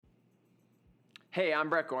Hey, I'm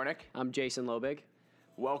Brett Gornick. I'm Jason Lobig.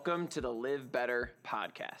 Welcome to the Live Better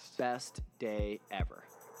podcast. Best day ever.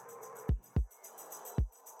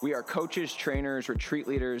 We are coaches, trainers, retreat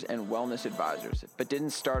leaders, and wellness advisors, but didn't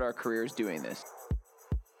start our careers doing this.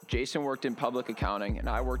 Jason worked in public accounting, and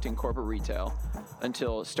I worked in corporate retail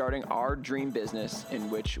until starting our dream business in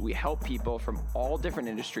which we help people from all different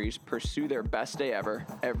industries pursue their best day ever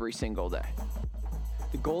every single day.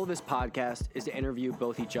 The goal of this podcast is to interview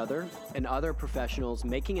both each other and other professionals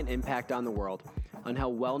making an impact on the world on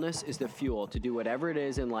how wellness is the fuel to do whatever it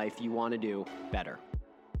is in life you want to do better.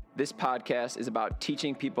 This podcast is about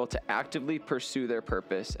teaching people to actively pursue their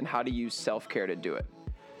purpose and how to use self-care to do it.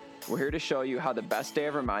 We're here to show you how the best day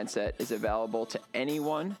ever mindset is available to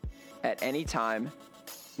anyone at any time,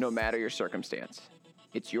 no matter your circumstance.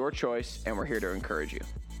 It's your choice, and we're here to encourage you.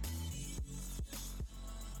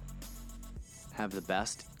 Have the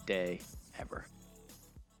best day ever.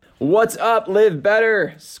 What's up, Live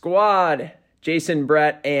Better squad? Jason,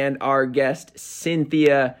 Brett, and our guest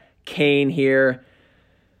Cynthia Kane here.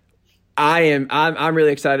 I'm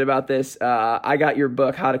really excited about this. I got your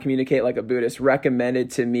book, How to Communicate Like a Buddhist, recommended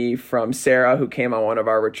to me from Sarah, who came on one of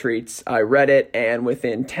our retreats. I read it, and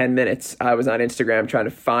within 10 minutes, I was on Instagram trying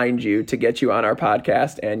to find you to get you on our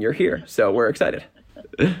podcast, and you're here. So we're excited.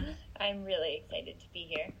 I'm really excited to be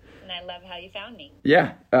here, and I love how you found me.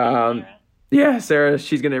 Yeah. Sarah. Yeah, Sarah,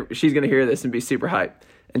 she's gonna hear this and be super hyped.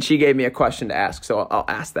 And she gave me a question to ask, so I'll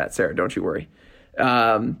ask that, Sarah. Don't you worry.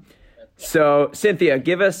 So Cynthia,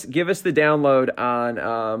 give us the download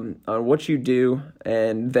on what you do,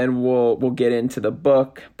 and then we'll get into the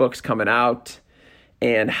books coming out,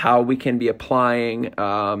 and how we can be applying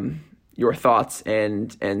your thoughts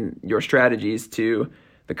and your strategies to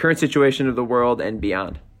the current situation of the world and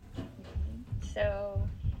beyond.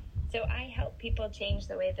 So I help people change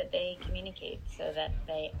the way that they communicate so that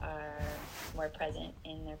they are more present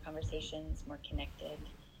in their conversations, more connected,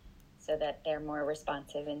 so that they're more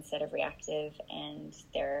responsive instead of reactive, and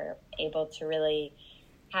they're able to really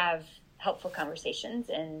have helpful conversations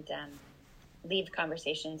and leave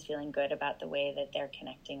conversations feeling good about the way that they're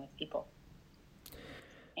connecting with people.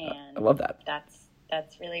 And I love that.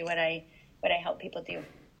 That's really what I help people do.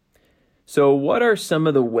 So what are some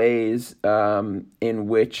of the ways in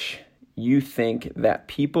which you think that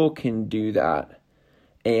people can do that?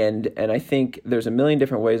 And I think there's a million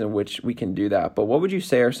different ways in which we can do that. But what would you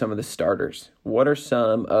say are some of the starters? What are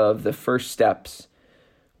some of the first steps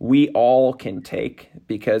we all can take?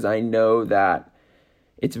 Because I know that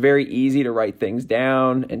it's very easy to write things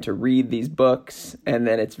down and to read these books, and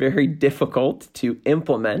then it's very difficult to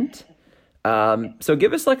implement. So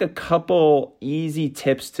give us like a couple easy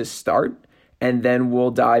tips to start, and then we'll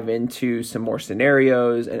dive into some more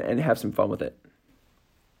scenarios and have some fun with it.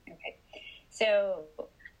 Okay. So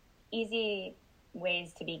easy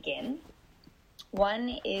ways to begin.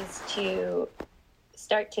 One is to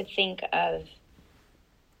start to think of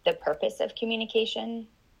the purpose of communication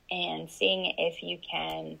and seeing if you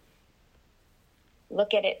can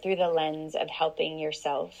look at it through the lens of helping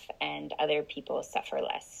yourself and other people suffer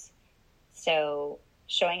less. So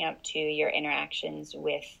showing up to your interactions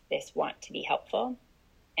with this want to be helpful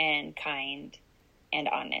and kind and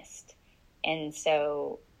honest. And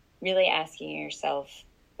so really asking yourself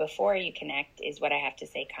before you connect, is what I have to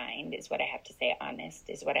say kind? Is what I have to say honest?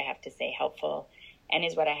 Is what I have to say helpful? And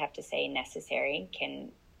is what I have to say necessary? Can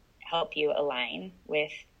help you align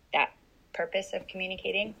with that purpose of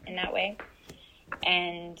communicating in that way.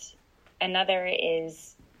 And another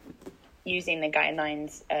is using the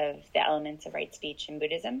guidelines of the elements of right speech in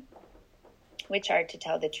Buddhism, which are to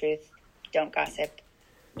tell the truth, don't gossip,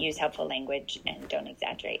 use helpful language, and don't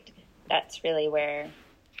exaggerate. That's really where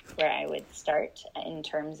I would start in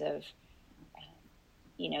terms of,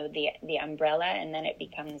 the umbrella, and then it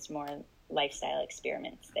becomes more lifestyle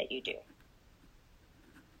experiments that you do.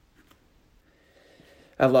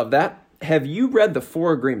 I love that. Have you read the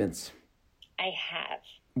 4 Agreements? I have.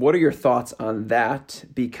 What are your thoughts on that?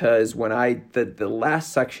 Because when the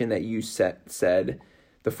last section that you said,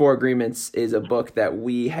 the 4 Agreements is a book that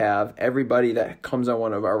we have everybody that comes on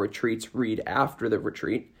one of our retreats read after the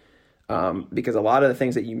retreat. Because a lot of the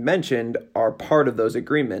things that you mentioned are part of those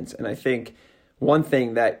agreements. And I think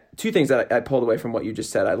two things that I pulled away from what you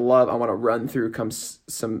just said, I want to run through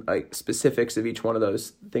some specifics of each one of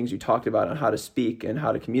those things you talked about on how to speak and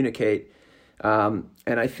how to communicate. And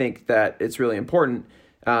I think that it's really important.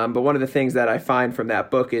 But one of the things that I find from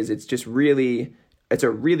that book is it's a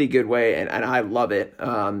really good way, and I love it,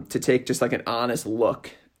 to take just like an honest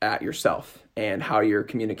look at yourself and how you're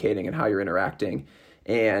communicating and how you're interacting,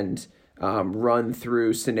 and run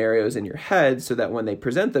through scenarios in your head so that when they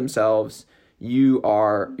present themselves,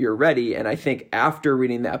 you're ready. And I think after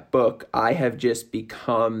reading that book, I have just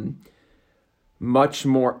become much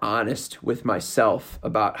more honest with myself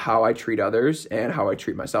about how I treat others and how I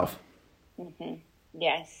treat myself. Mm-hmm.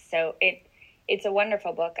 Yes. So it's a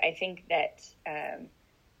wonderful book. I think that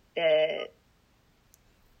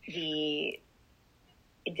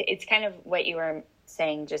it's kind of what you were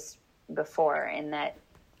saying just before, in that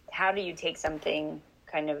how do you take something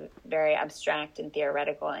kind of very abstract and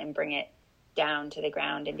theoretical and bring it down to the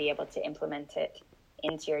ground and be able to implement it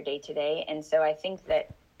into your day-to-day. And so I think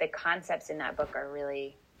that the concepts in that book are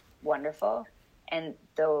really wonderful. And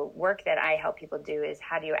the work that I help people do is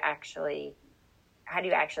how do you actually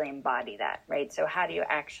embody that, right? So how do you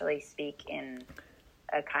actually speak in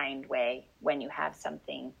a kind way when you have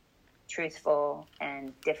something truthful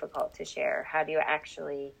and difficult to share? How do you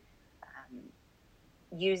actually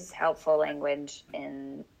use helpful language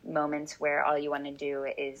in moments where all you want to do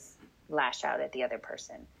is lash out at the other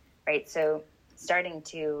person, right? So starting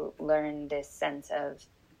to learn this sense of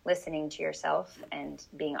listening to yourself and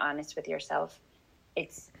being honest with yourself.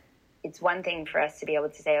 It's one thing for us to be able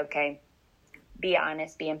to say, okay, be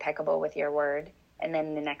honest, be impeccable with your word. And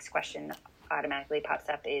then the next question automatically pops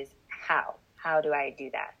up is how? How do I do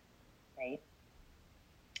that, right?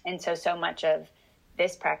 And so much of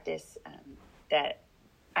this practice that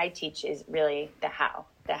I teach is really the how.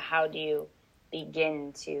 The how do you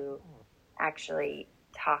begin to actually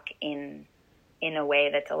talk in a way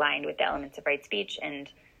that's aligned with the elements of right speech and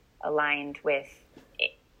aligned with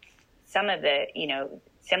some of the,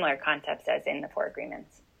 similar concepts as in the Four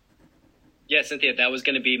Agreements. Yeah, Cynthia, that was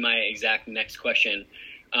going to be my exact next question,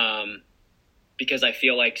 because I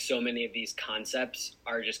feel like so many of these concepts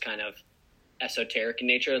are just kind of esoteric in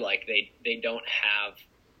nature. Like they don't have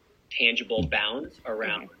tangible bounds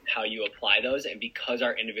around how you apply those. And because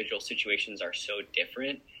our individual situations are so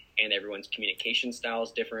different and everyone's communication style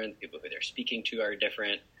is different, people who they're speaking to are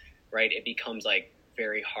different, right? It becomes like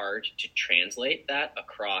very hard to translate that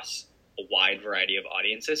across a wide variety of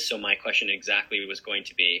audiences. So my question exactly was going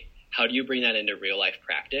to be, how do you bring that into real life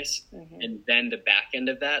practice? And then the back end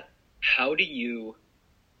of that, how do you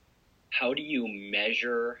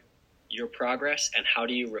measure your progress, and how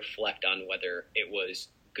do you reflect on whether it was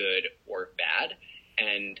good or bad,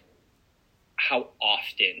 and how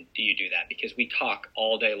often do you do that? Because we talk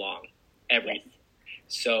all day long, every day.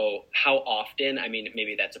 So how often? I mean,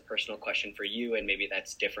 maybe that's a personal question for you, and maybe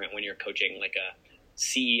that's different when you're coaching like a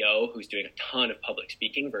CEO who's doing a ton of public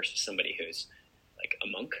speaking versus somebody who's like a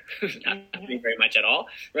monk, not doing very much at all,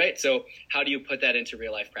 right? So how do you put that into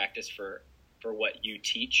real life practice for what you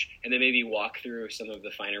teach, and then maybe walk through some of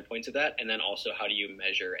the finer points of that, and then also how do you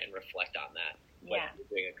measure and reflect on that? Whether you're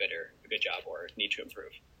doing a good job or need to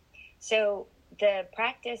improve. So the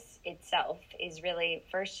practice itself is really,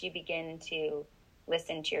 first you begin to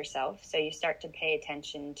listen to yourself. So you start to pay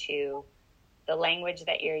attention to the language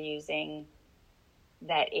that you're using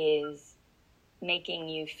that is making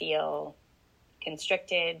you feel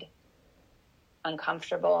constricted,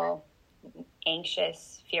 uncomfortable,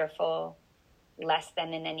 anxious, fearful, less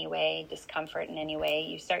than in any way, discomfort in any way.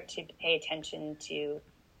 You start to pay attention to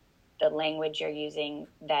the language you're using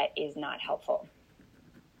that is not helpful.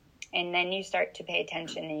 And then you start to pay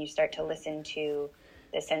attention and you start to listen to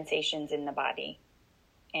the sensations in the body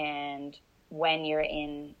and when you're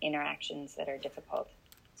in interactions that are difficult.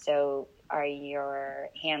 So are your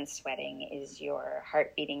hands sweating? Is your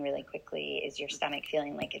heart beating really quickly? Is your stomach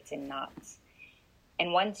feeling like it's in knots?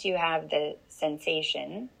 And once you have the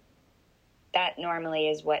sensation, that normally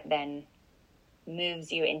is what then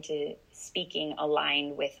moves you into speaking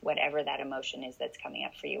aligned with whatever that emotion is that's coming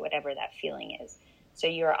up for you, whatever that feeling is. So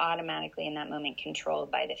you're automatically in that moment controlled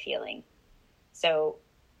by the feeling. So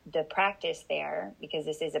the practice there, because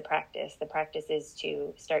this is a practice, the practice is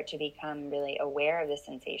to start to become really aware of the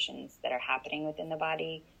sensations that are happening within the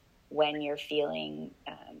body when you're feeling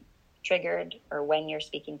triggered, or when you're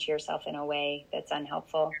speaking to yourself in a way that's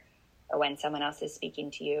unhelpful, or when someone else is speaking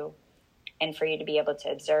to you. And for you to be able to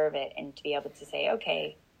observe it and to be able to say,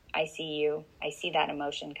 okay, I see you. I see that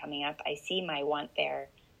emotion coming up. I see my want there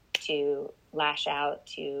to lash out,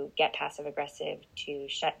 to get passive aggressive, to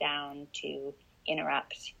shut down, to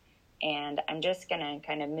interrupt. And I'm just going to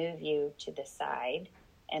kind of move you to the side,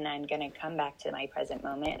 and I'm going to come back to my present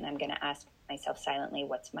moment, and I'm going to ask myself silently,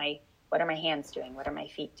 what are my hands doing? What are my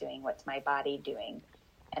feet doing? What's my body doing?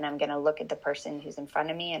 And I'm going to look at the person who's in front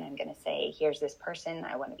of me, and I'm going to say, here's this person.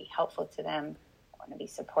 I want to be helpful to them. I want to be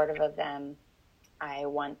supportive of them. I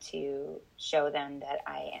want to show them that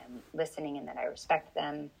I am listening and that I respect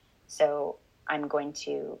them. So I'm going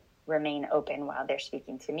to remain open while they're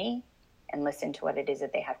speaking to me and listen to what it is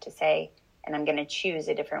that they have to say. and I'm going to choose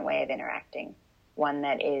a different way of interacting, one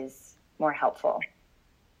that is more helpful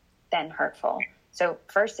than hurtful. So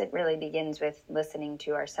first, it really begins with listening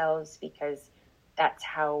to ourselves, because that's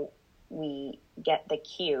how we get the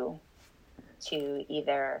cue to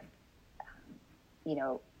either,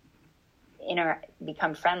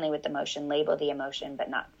 become friendly with the emotion, label the emotion, but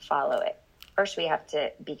not follow it. First, we have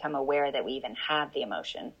to become aware that we even have the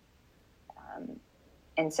emotion.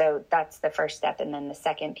 And so that's the first step. And then the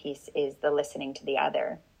second piece is the listening to the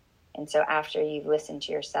other. And so after you've listened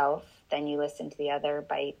to yourself, then you listen to the other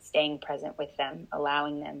by staying present with them,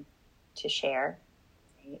 allowing them to share.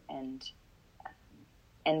 Right?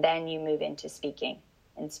 And then you move into speaking.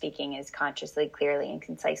 And speaking is consciously, clearly, and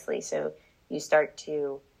concisely. So you start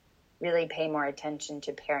to really pay more attention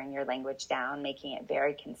to paring your language down, making it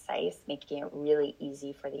very concise, making it really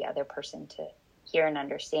easy for the other person to hear and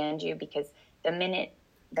understand you. Because the minute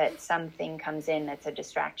that something comes in that's a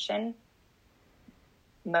distraction,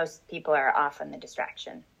 most people are off on the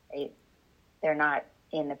distraction, right? They're not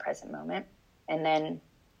in the present moment. And then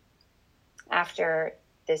after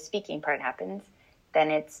the speaking part happens, then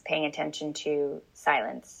it's paying attention to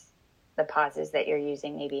silence, the pauses that you're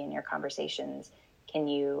using maybe in your conversations. Can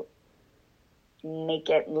you make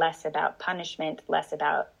it less about punishment, less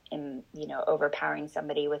about, overpowering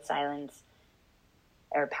somebody with silence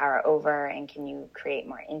or power over, and can you create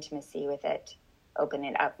more intimacy with it, open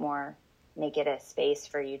it up more, make it a space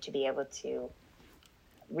for you to be able to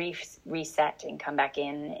reset and come back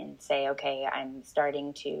in and say, okay, I'm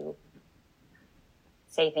starting to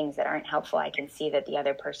say things that aren't helpful. I can see that the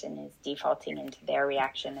other person is defaulting into their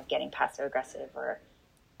reaction of getting passive aggressive or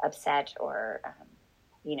upset or,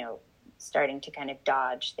 starting to kind of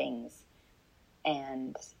dodge things.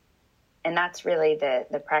 And that's really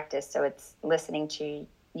the practice. So it's listening to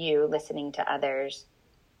you, listening to others,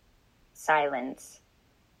 silence,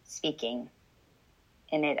 speaking,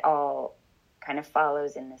 and it all kind of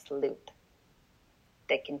follows in this loop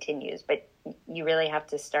that continues. But you really have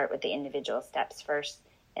to start with the individual steps first,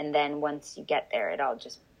 and then once you get there, it all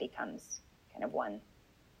just becomes kind of one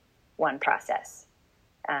process.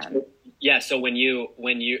 So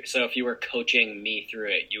so if you were coaching me through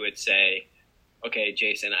it, you would say, okay,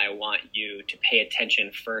 Jason, I want you to pay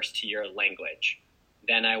attention first to your language.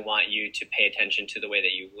 Then I want you to pay attention to the way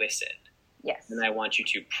that you listen. Yes. And I want you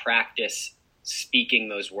to practice speaking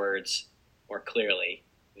those words more clearly.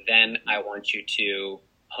 Then I want you to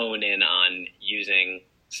hone in on using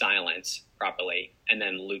silence properly and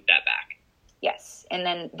then loop that back. Yes. And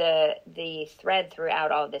then the thread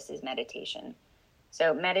throughout all of this is meditation.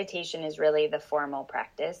 So meditation is really the formal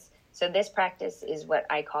practice. So this practice is what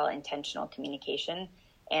I call intentional communication.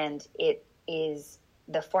 And it is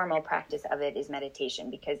the formal practice of it is meditation,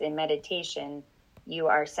 because in meditation, you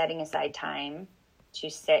are setting aside time to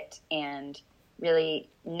sit and really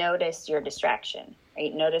notice your distraction,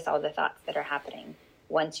 right? Notice all the thoughts that are happening.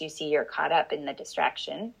 Once you see you're caught up in the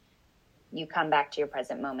distraction, you come back to your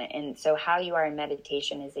present moment. And so how you are in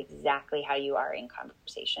meditation is exactly how you are in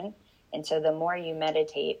conversation. And so the more you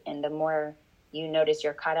meditate and the more you notice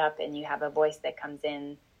you're caught up and you have a voice that comes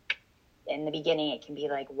in the beginning, it can be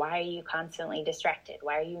like, why are you constantly distracted?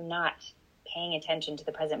 Why are you not paying attention to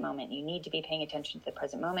the present moment? You need to be paying attention to the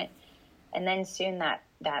present moment. And then soon that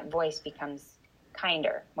voice becomes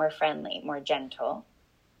kinder, more friendly, more gentle.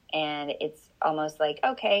 And it's almost like,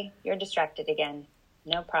 okay, you're distracted again.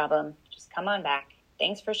 No problem. Just come on back.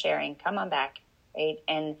 Thanks for sharing. Come on back. Right?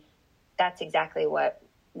 And that's exactly what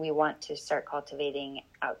we want to start cultivating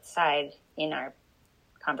outside in our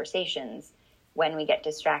conversations. When we get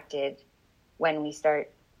distracted, when we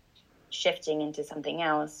start shifting into something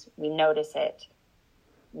else, we notice it.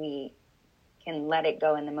 We can let it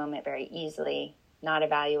go in the moment very easily, not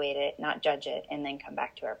evaluate it, not judge it, and then come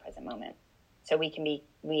back to our present moment. So we can be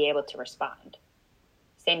able to respond.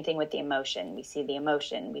 Same thing with the emotion. We see the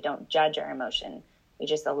emotion. We don't judge our emotion. We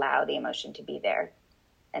just allow the emotion to be there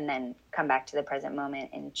and then come back to the present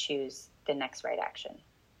moment and choose the next right action.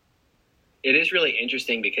 It is really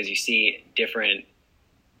interesting because you see different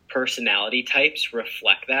personality types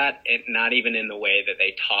reflect that, and not even in the way that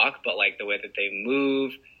they talk, but like the way that they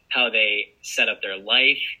move, how they set up their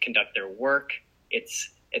life, conduct their work.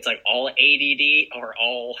 It's like all ADD or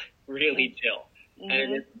all really chill. Mm-hmm.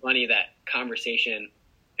 And it's funny that conversation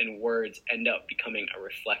and words end up becoming a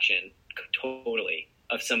reflection totally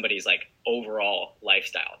of somebody's like overall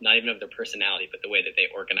lifestyle, not even of their personality, but the way that they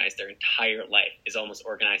organize their entire life is almost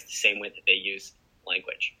organized the same way that they use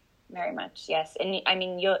language. Very much, yes. And I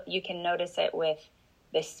mean, you can notice it with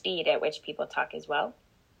the speed at which people talk as well.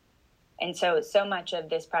 And so much of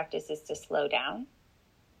this practice is to slow down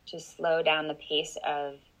the pace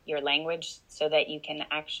of your language so that you can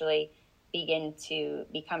actually begin to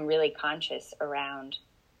become really conscious around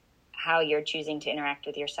how you're choosing to interact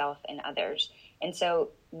with yourself and others. And so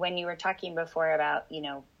when you were talking before about,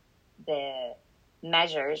 the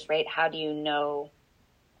measures, right? How do you know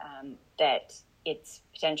that it's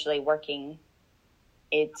potentially working?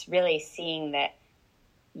 It's really seeing that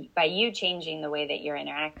by you changing the way that you're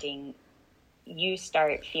interacting, you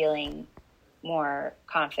start feeling more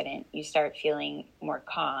confident. You start feeling more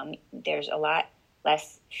calm. There's a lot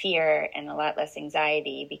less fear and a lot less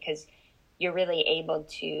anxiety because you're really able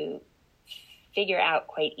to figure out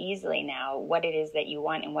quite easily now what it is that you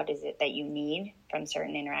want and what is it that you need from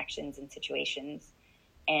certain interactions and situations.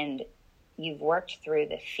 And you've worked through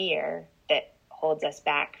the fear that holds us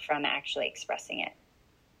back from actually expressing it.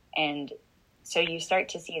 And so you start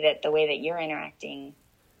to see that the way that you're interacting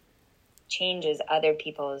changes other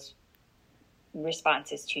people's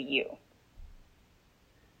responses to you.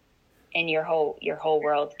 And your whole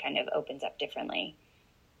world kind of opens up differently.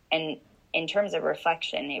 And in terms of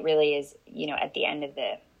reflection, it really is, at the end of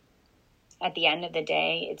the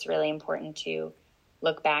day, it's really important to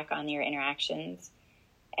look back on your interactions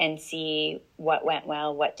and see what went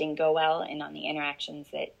well, what didn't go well, and on the interactions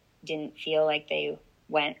that didn't feel like they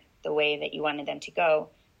went the way that you wanted them to go,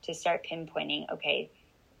 to start pinpointing, okay,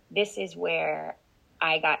 this is where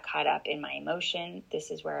I got caught up in my emotion.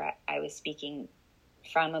 This is where I was speaking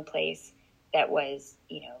from a place that was,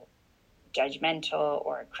 judgmental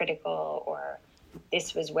or critical, or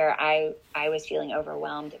this was where I was feeling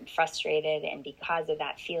overwhelmed and frustrated. And because of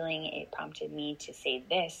that feeling, it prompted me to say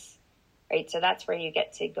this, right? So that's where you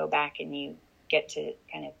get to go back and you get to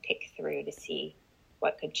kind of pick through to see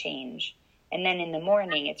what could change. And then in the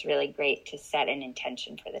morning, it's really great to set an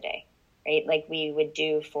intention for the day, right? Like we would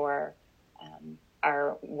do for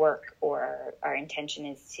our work, or our intention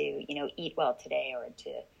is to, eat well today or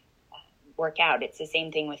to work out. It's the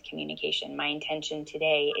same thing with communication. My intention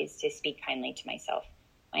today is to speak kindly to myself.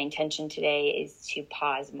 My intention today is to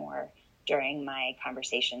pause more during my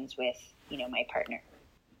conversations with, my partner.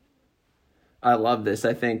 I love this.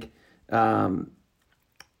 I think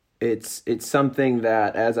it's something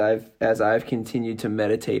that as I've continued to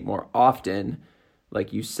meditate more often,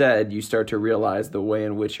 like you said, you start to realize the way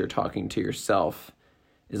in which you're talking to yourself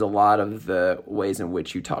is a lot of the ways in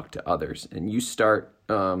which you talk to others. And you start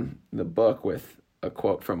the book with a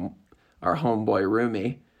quote from our homeboy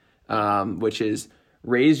Rumi, which is,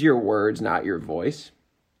 "Raise your words, not your voice.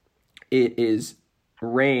 It is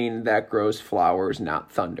rain that grows flowers,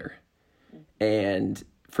 not thunder." And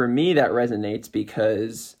for me, that resonates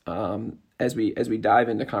because as we dive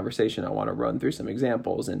into conversation, I want to run through some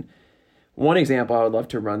examples. And one example I would love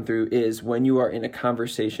to run through is when you are in a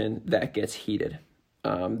conversation that gets heated.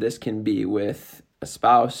 This can be with a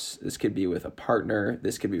spouse, this could be with a partner,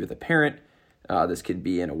 this could be with a parent, this could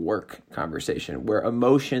be in a work conversation where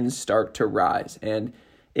emotions start to rise. And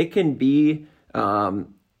it can be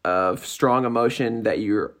of strong emotion that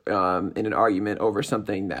you're in an argument over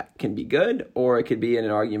something that can be good, or it could be in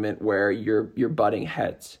an argument where you're butting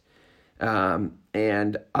heads.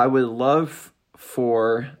 And I would love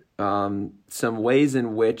for some ways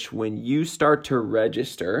in which when you start to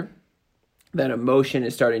register that emotion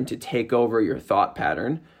is starting to take over your thought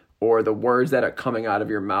pattern, or the words that are coming out of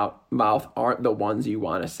your mouth aren't the ones you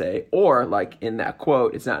want to say, or like in that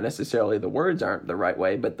quote, it's not necessarily the words aren't the right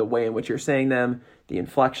way, but the way in which you're saying them, the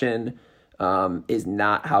inflection is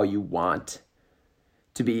not how you want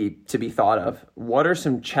to be thought of. What are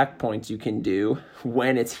some checkpoints you can do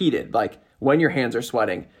when it's heated? Like when your hands are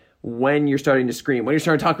sweating, when you're starting to scream, when you're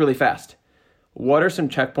starting to talk really fast. What are some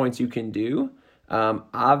checkpoints you can do?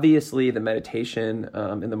 Obviously, the meditation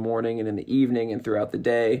in the morning and in the evening and throughout the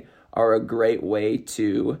day are a great way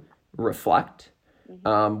to reflect.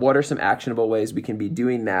 What are some actionable ways we can be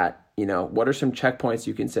doing that? What are some checkpoints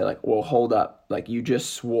you can say, like, well, hold up, like you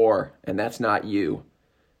just swore and that's not you.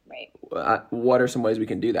 Right. What are some ways we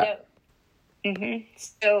can do that?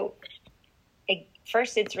 So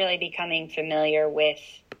first, it's really becoming familiar with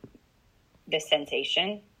the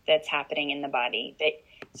sensation that's happening in the body.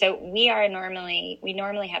 So we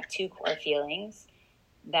normally have two core feelings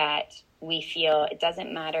that we feel. It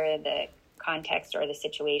doesn't matter the context or the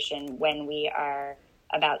situation when we are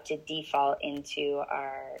about to default into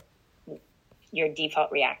your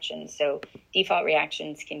default reactions. So default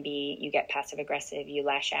reactions can be you get passive aggressive, you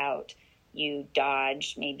lash out, you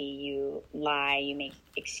dodge, maybe you lie, you make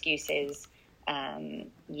excuses,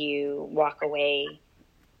 you walk away,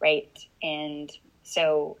 right? And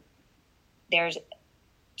so there's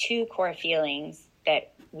two core feelings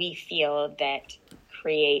that we feel that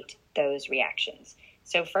create those reactions.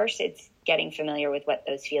 So first it's getting familiar with what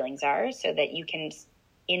those feelings are so that you can,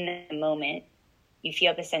 in the moment, you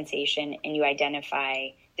feel the sensation and you identify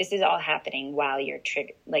this is all happening while you're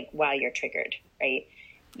triggered, right?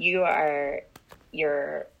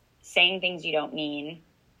 You're saying things you don't mean.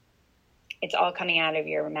 It's all coming out of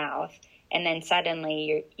your mouth. And then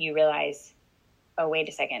suddenly you realize, oh, wait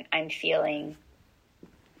a second, I'm feeling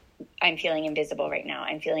invisible right now.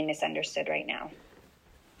 I'm feeling misunderstood right now,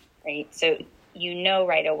 right? So you know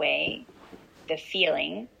right away the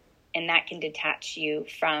feeling, and that can detach you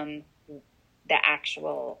from the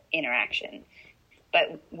actual interaction.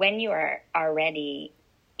 But when you are already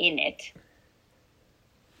in it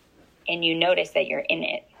and you notice that you're in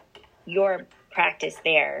it, your practice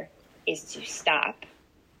there is to stop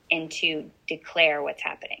and to declare what's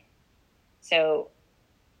happening. So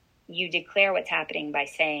you declare what's happening by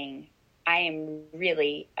saying, I am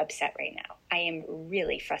really upset right now. I am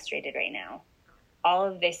really frustrated right now. All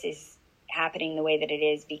of this is happening the way that it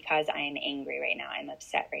is because I am angry right now. I'm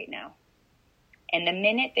upset right now. And the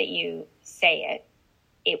minute that you say it,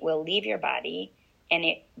 it will leave your body, and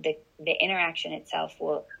the interaction itself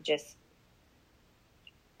will just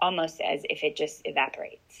almost as if it just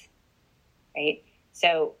evaporates, right?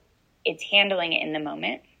 So it's handling it in the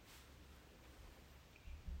moment.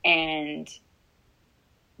 And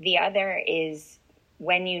the other is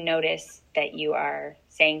when you notice that you are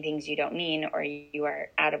saying things you don't mean or you are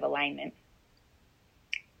out of alignment.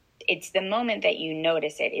 It's the moment that you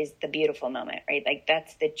notice it is the beautiful moment, right? Like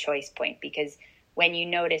that's the choice point, because when you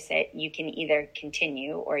notice it, you can either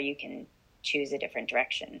continue or you can choose a different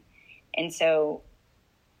direction. And so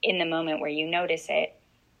in the moment where you notice it,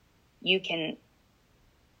 you can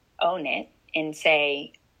own it and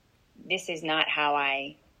say, this is not how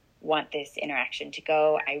I want this interaction to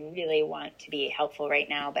go. I really want to be helpful right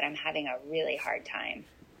now, but I'm having a really hard time.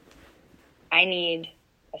 I need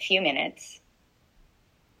a few minutes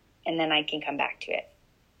and then I can come back to it,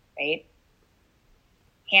 right?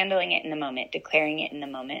 Handling it in the moment, declaring it in the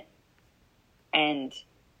moment, and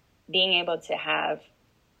being able to have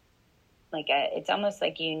it's almost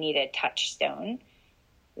like you need a touchstone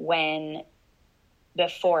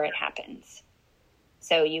before it happens.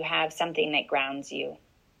 So you have something that grounds you.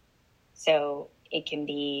 So it can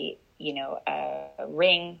be, a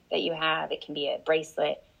ring that you have. It can be a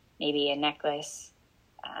bracelet, maybe a necklace.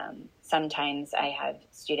 Sometimes I have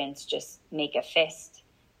students just make a fist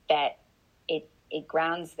that it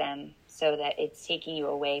grounds them so that it's taking you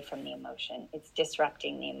away from the emotion. It's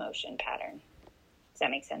disrupting the emotion pattern. Does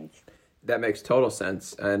that make sense? That makes total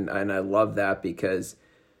sense. And I love that, because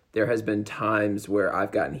there has been times where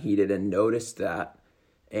I've gotten heated and noticed that.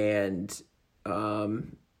 And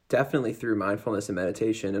definitely through mindfulness and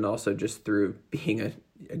meditation, and also just through being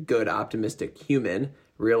a good, optimistic human,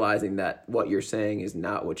 realizing that what you're saying is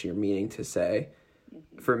not what you're meaning to say.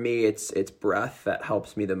 For me, it's breath that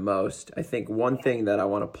helps me the most. I think one thing that I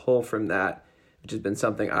want to pull from that, which has been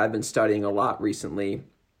something I've been studying a lot recently,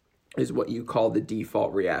 is what you call the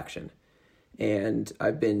default reaction. And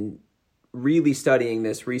I've been really studying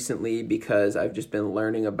this recently because I've just been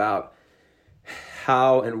learning about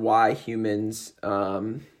how and why humans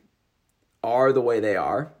are the way they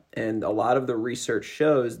are. And a lot of the research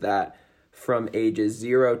shows that from ages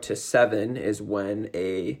 0 to 7 is when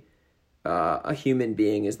a human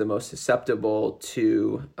being is the most susceptible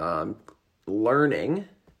to learning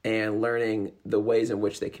the ways in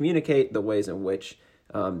which they communicate, the ways in which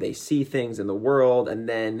they see things in the world. And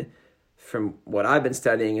then from what I've been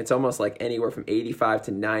studying, it's almost like anywhere from 85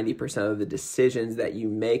 to 90% of the decisions that you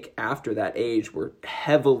make after that age were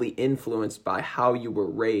heavily influenced by how you were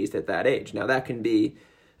raised at that age. Now, that can be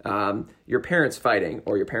your parents fighting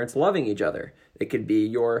or your parents loving each other. It could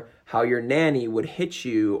be how your nanny would hit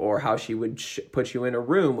you, or how she would put you in a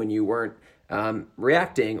room when you weren't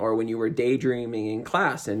reacting, or when you were daydreaming in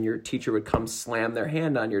class and your teacher would come slam their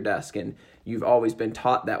hand on your desk, and you've always been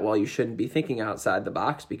taught that, well, you shouldn't be thinking outside the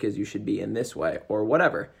box because you should be in this way, or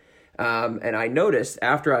whatever. And I noticed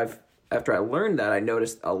after I learned that, I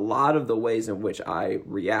noticed a lot of the ways in which I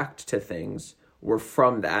react to things were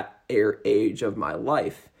from that age of my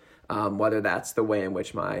life. Whether that's the way in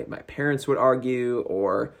which my parents would argue,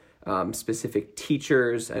 or specific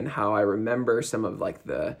teachers, and how I remember some of like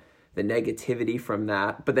the negativity from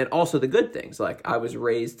that, but then also the good things. Like I was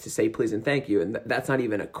raised to say please and thank you, and that's not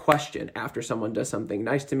even a question. After someone does something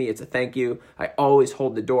nice to me, it's a thank you. I always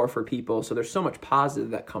hold the door for people, so there's so much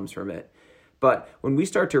positive that comes from it. But when we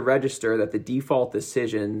start to register that the default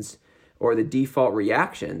decisions or the default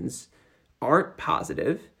reactions aren't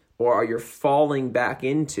positive, or you're falling back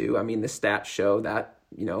into, the stats show that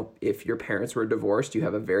if your parents were divorced, you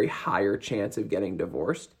have a very higher chance of getting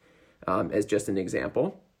divorced, as just an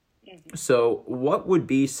example. Mm-hmm. So what would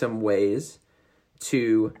be some ways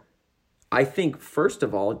to, I think, first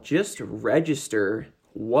of all, just register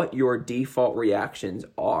what your default reactions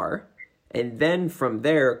are, and then from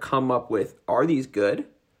there come up with, are these good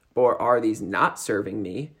or are these not serving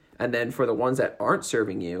me? And then for the ones that aren't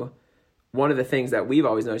serving you, one of the things that we've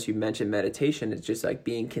always noticed, you mentioned meditation, is just like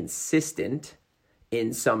being consistent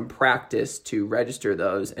in some practice to register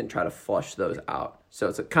those and try to flush those out. So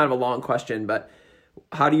it's a kind of a long question, but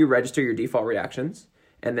how do you register your default reactions?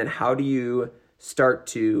 And then how do you start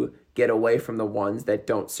to get away from the ones that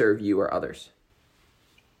don't serve you or others?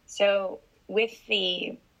 So with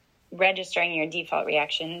the registering your default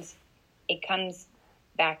reactions, it comes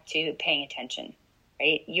back to paying attention,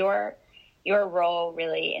 right? Your role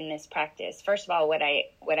really in this practice. First of all, what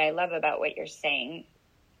I love about what you're saying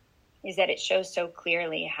is that it shows so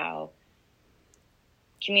clearly how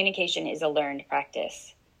communication is a learned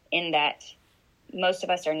practice, in that most of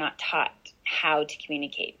us are not taught how to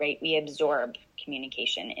communicate, right? We absorb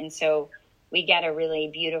communication. And so we get a really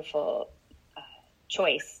beautiful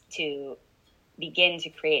choice to begin to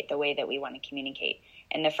create the way that we want to communicate.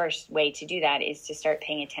 And the first way to do that is to start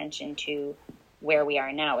paying attention to where we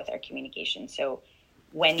are now with our communication. So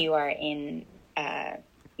when you are in,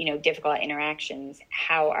 difficult interactions,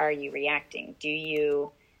 how are you reacting? Do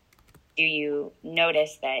you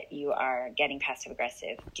notice that you are getting passive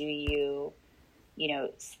aggressive? Do you,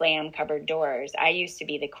 slam cupboard doors? I used to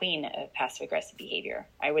be the queen of passive aggressive behavior.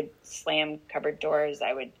 I would slam cupboard doors.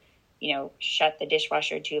 I would, shut the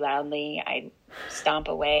dishwasher too loudly. I'd stomp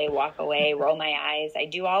away, walk away, roll my eyes. I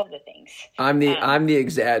do all of the things. I'm the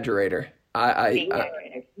exaggerator.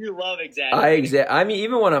 You love exaggerating. I mean,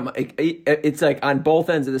 even when it's like on both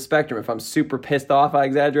ends of the spectrum. If I'm super pissed off, I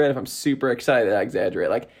exaggerate. If I'm super excited, I exaggerate.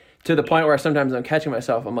 Like, to the point where sometimes I'm catching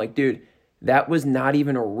myself. I'm like, dude, that was not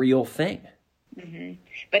even a real thing. Mm-hmm.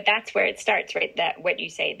 But that's where it starts, right? That what you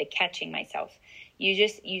say, the catching myself.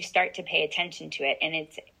 You start to pay attention to it, and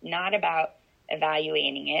it's not about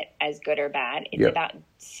evaluating it as good or bad. It's about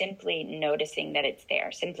simply noticing that it's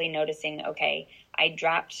there. Simply noticing, okay, I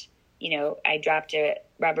dropped a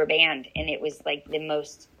rubber band, and it was like the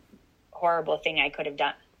most horrible thing I could have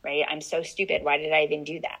done, right? I'm so stupid. Why did I even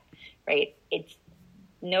do that, right? It's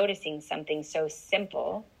noticing something so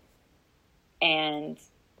simple and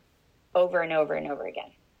over and over and over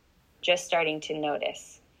again. Just starting to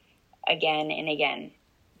notice again and again.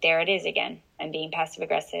 There it is again. I'm being passive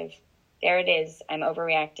aggressive. There it is. I'm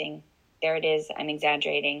overreacting. There it is. I'm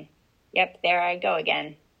exaggerating. Yep, there I go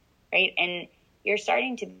again, right? And you're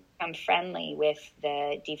starting to become friendly with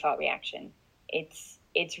the default reaction.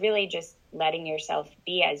 It's really just letting yourself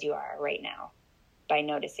be as you are right now by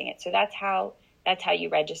noticing it. So that's how you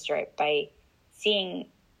register it, by seeing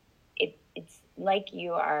it. It's like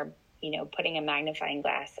you are, putting a magnifying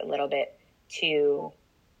glass a little bit to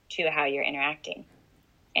how you're interacting,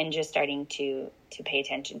 and just starting to pay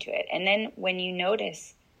attention to it. And then when you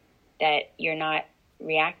notice that you're not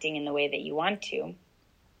reacting in the way that you want to,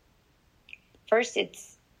 first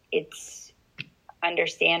it's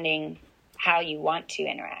understanding how you want to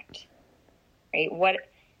interact, right?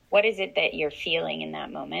 What is it that you're feeling in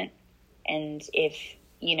that moment? And if,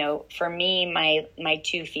 for me, my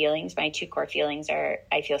two core feelings are,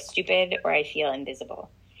 I feel stupid or I feel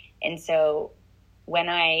invisible. And so when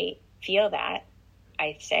I feel that,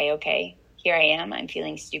 I say, okay, here I am. I'm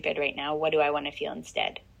feeling stupid right now. What do I want to feel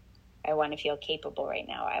instead? I want to feel capable right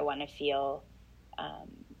now. I want to feel,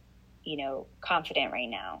 confident right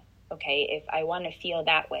now. Okay, if I want to feel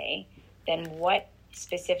that way, then what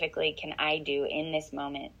specifically can I do in this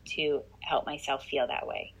moment to help myself feel that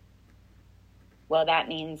way? Well, that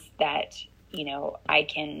means that, I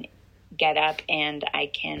can get up and I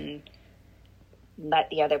can let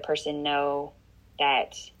the other person know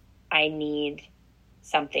that I need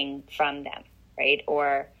something from them, right?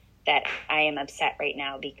 Or that I am upset right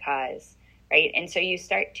now because, right? And so you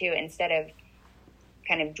start to, instead of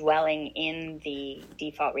kind of dwelling in the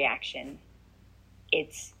default reaction,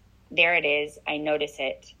 it's, there it is, I notice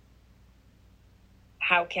it.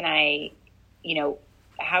 How can I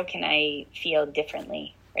feel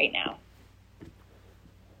differently right now?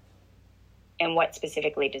 And what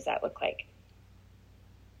specifically does that look like?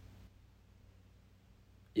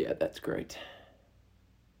 Yeah, that's great.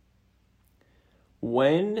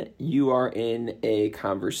 When you are in a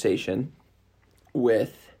conversation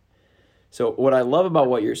so what I love about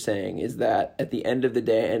what you're saying is that at the end of the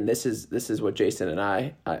day, and this is what Jason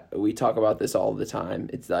and we talk about this all the time,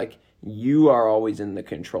 it's like you are always in the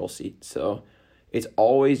control seat. So It's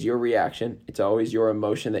always your reaction. It's always your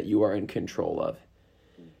emotion that you are in control of.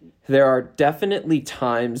 There are definitely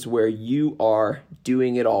times where you are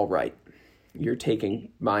doing it all right. You're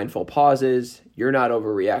taking mindful pauses. You're not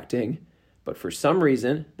overreacting. But for some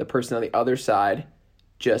reason, the person on the other side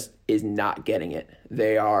just is not getting it.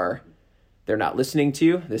 They're not listening to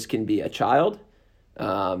you. This can be a child.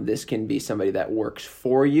 This can be somebody that works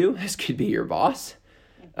for you. This could be your boss.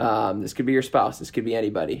 This could be your spouse. This could be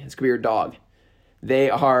anybody. This could be your dog.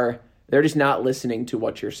 They're just not listening to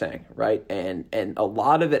what you're saying, right? And a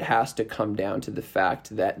lot of it has to come down to the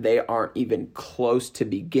fact that they aren't even close to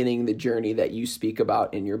beginning the journey that you speak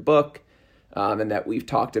about in your book, and that we've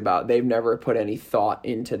talked about. They've never put any thought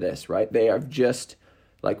into this, right? They have just,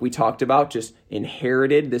 like we talked about, just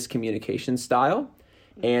inherited this communication style,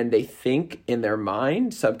 and they think in their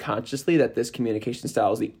mind subconsciously that this communication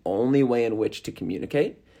style is the only way in which to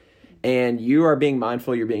communicate. And you are being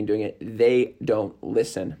mindful, you're doing it. They don't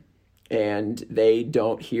listen. And they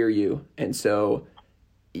don't hear you. And so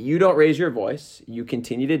you don't raise your voice. You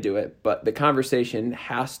continue to do it, but the conversation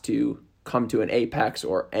has to come to an apex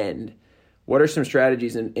or end. What are some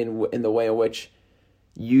strategies in the way in which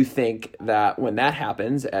you think that when that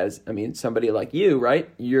happens, somebody like you, right?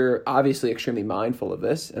 You're obviously extremely mindful of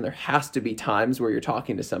this, and there has to be times where you're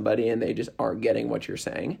talking to somebody and they just aren't getting what you're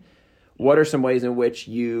saying. What are some ways in which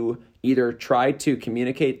you either try to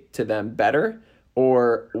communicate to them better,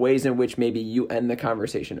 or ways in which maybe you end the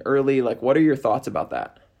conversation early? Like, what are your thoughts about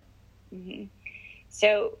that? Mm-hmm.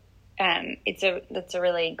 So that's a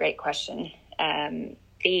really great question.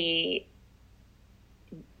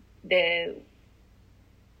 The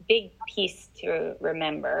big piece to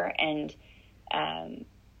remember, and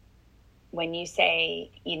when you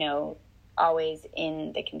say, always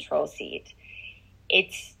in the control seat,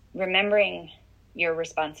 it's remembering your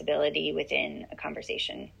responsibility within a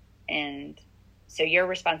conversation. And so your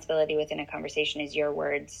responsibility within a conversation is your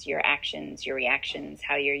words, your actions, your reactions,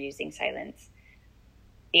 how you're using silence.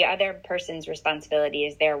 The other person's responsibility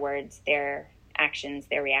is their words, their actions,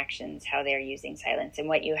 their reactions, how they're using silence. And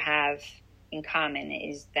what you have in common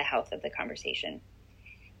is the health of the conversation.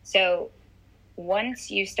 So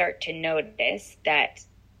once you start to notice that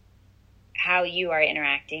how you are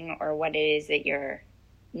interacting or what it is that you're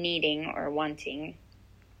needing or wanting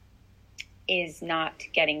is not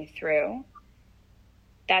getting through,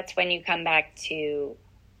 that's when you come back to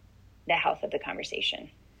the health of the conversation.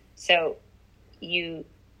 So you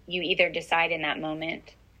either decide in that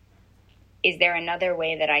moment, is there another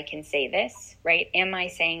way that I can say this, right? Am I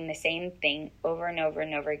saying the same thing over and over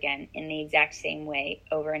and over again in the exact same way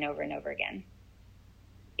over and over and over again?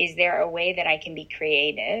 Is there a way that I can be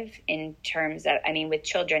creative in terms of, with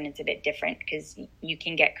children, it's a bit different because you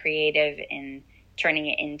can get creative in turning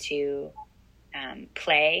it into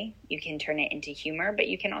play. You can turn it into humor, but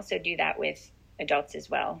you can also do that with adults as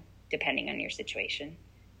well, depending on your situation,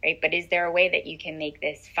 right? But is there a way that you can make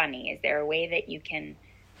this funny? Is there a way that you can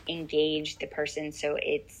engage the person so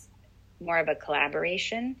it's more of a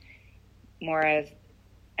collaboration, more of,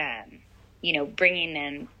 bringing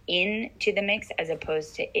them into the mix as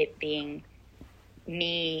opposed to it being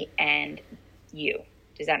me and you?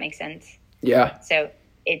 Does that make sense? Yeah. So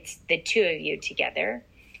it's the two of you together.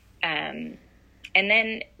 And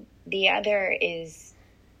then the other is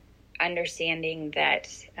understanding that,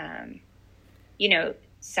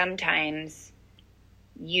 sometimes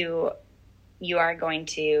you are going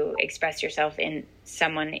to express yourself in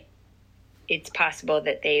someone. It's possible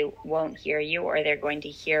that they won't hear you, or they're going to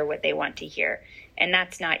hear what they want to hear. And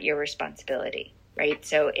that's not your responsibility, right?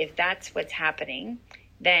 So if that's what's happening,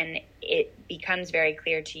 then it becomes very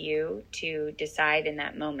clear to you to decide in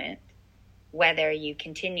that moment whether you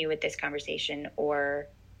continue with this conversation or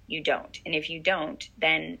you don't. And if you don't,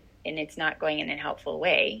 then, and it's not going in a helpful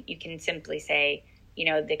way, you can simply say,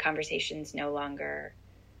 the conversation's no longer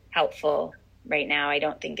helpful right now. I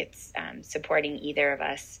don't think it's supporting either of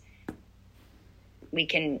us. We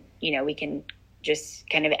can just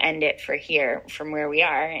kind of end it for here from where we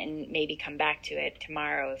are and maybe come back to it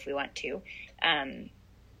tomorrow if we want to.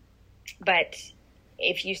 But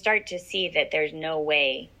if you start to see that there's no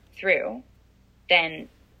way through, then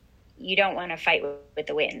you don't want to fight with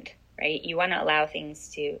the wind, right? You want to allow things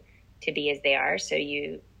to be as they are. So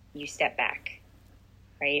you step back,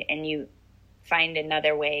 right? And you find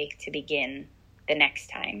another way to begin the next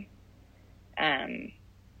time. And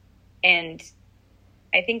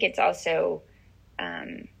I think it's also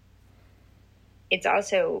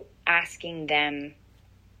asking them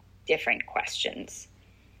different questions.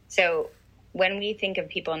 So when we think of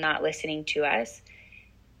people not listening to us,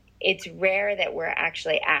 it's rare that we're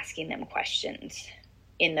actually asking them questions.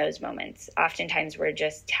 in those moments. Oftentimes we're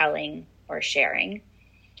just telling or sharing.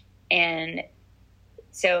 And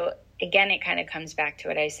so again, it kind of comes back to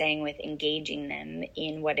what I was saying with engaging them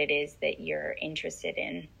in what it is that you're interested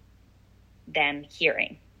in them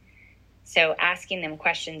hearing. So asking them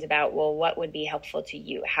questions about, well, what would be helpful to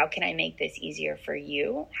you? How can I make this easier for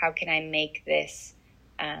you? How can I make this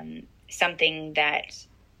something that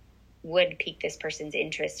would pique this person's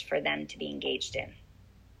interest for them to be engaged in?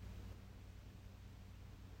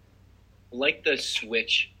 Like the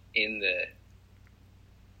switch in the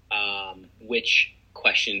which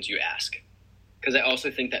questions you ask. Because I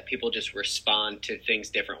also think that people just respond to things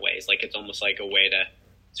different ways. Like it's almost like a way to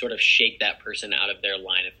sort of shake that person out of their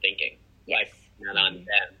line of thinking. Yes. Like not on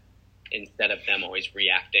them, instead of them always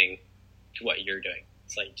reacting to what you're doing.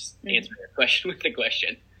 It's like just answer your question with the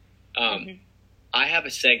question. I have a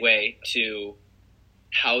segue to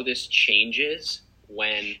how this changes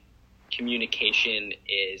when communication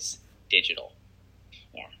is digital.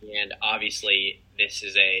 Yeah. And obviously this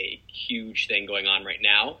is a huge thing going on right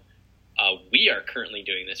now. We are currently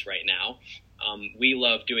doing this right now. We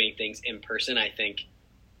love doing things in person. I think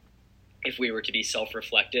if we were to be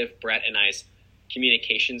self-reflective, Brett and I's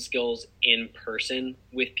communication skills in person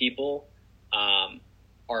with people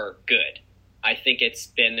are good. I think it's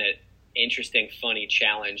been an interesting, funny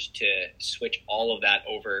challenge to switch all of that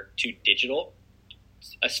over to digital,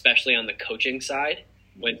 especially on the coaching side,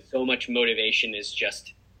 when so much motivation is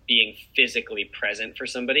just being physically present for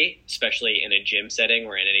somebody, especially in a gym setting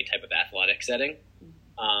or in any type of athletic setting,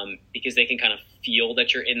 because they can kind of feel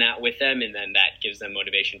that you're in that with them, and then that gives them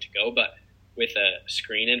motivation to go. But with a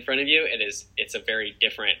screen in front of you, it's a very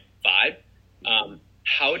different vibe.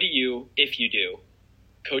 How do you, if you do,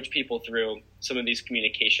 coach people through some of these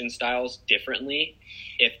communication styles differently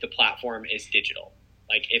if the platform is digital?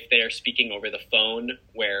 Like if they're speaking over the phone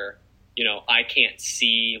where, I can't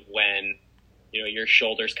see when, your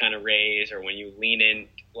shoulders kind of raise, or when you lean in,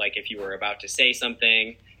 like if you were about to say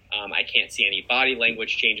something, I can't see any body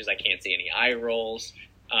language changes. I can't see any eye rolls.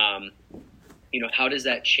 How does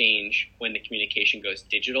that change when the communication goes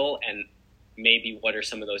digital, and maybe what are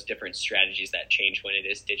some of those different strategies that change when it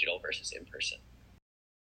is digital versus in person?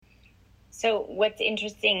 So what's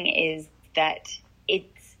interesting is that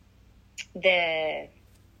it's the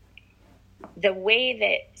way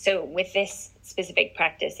that, so with this specific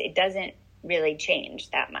practice, it doesn't really change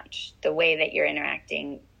that much, the way that you're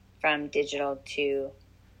interacting from digital to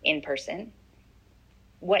in person.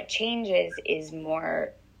 What changes is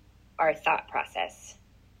more our thought process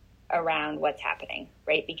around what's happening,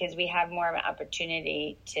 right? Because we have more of an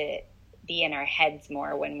opportunity to be in our heads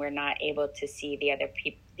more when we're not able to see the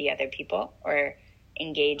other people or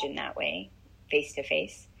engage in that way face to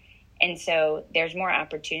face. And so there's more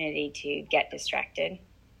opportunity to get distracted,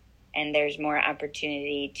 and there's more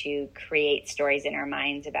opportunity to create stories in our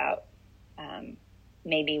minds about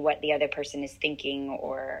maybe what the other person is thinking,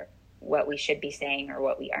 or what we should be saying, or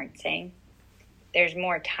what we aren't saying. There's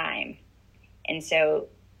more time. And so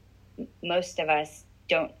most of us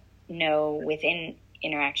don't know within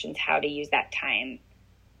interactions how to use that time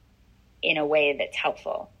in a way that's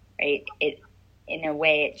helpful, right? In a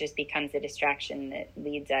way, it just becomes a distraction that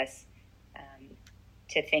leads us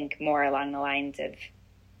to think more along the lines of,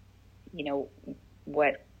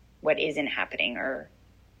 what isn't happening, or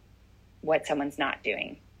what someone's not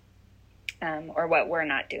doing, or what we're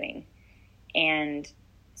not doing. And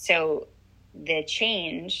so the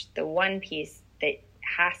change, the one piece that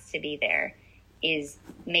has to be there, is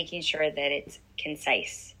making sure that it's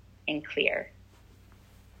concise and clear,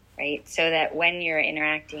 right? So that when you're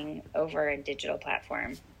interacting over a digital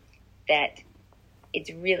platform, that it's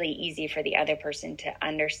really easy for the other person to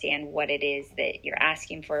understand what it is that you're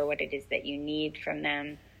asking for, what it is that you need from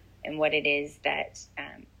them, and what it is that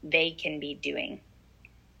they can be doing.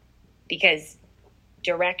 Because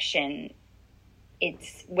direction,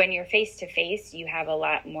 it's when you're face to face, you have a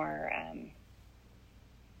lot more,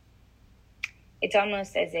 it's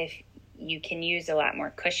almost as if you can use a lot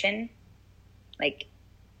more cushion, like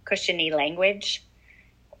cushiony language,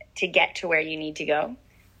 to get to where you need to go.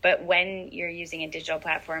 But when you're using a digital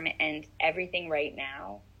platform, and everything right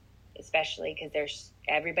now, especially because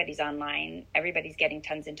everybody's online, everybody's getting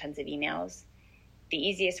tons and tons of emails, the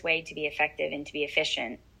easiest way to be effective and to be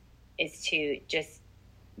efficient is to just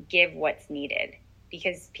give what's needed,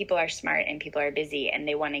 because people are smart and people are busy, and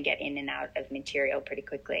they want to get in and out of material pretty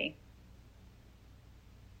quickly.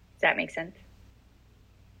 Does that make sense?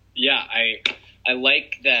 Yeah, I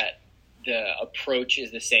like that the approach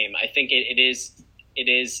is the same. I think it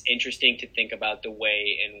is interesting to think about the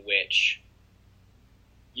way in which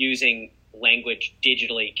using language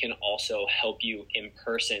digitally can also help you in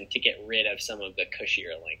person to get rid of some of the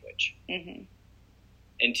cushier language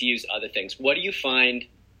and to use other things. What do you find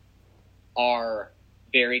are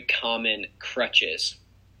very common crutches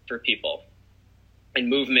for people? In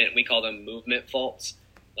movement, we call them movement faults.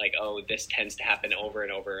 Like, oh, this tends to happen over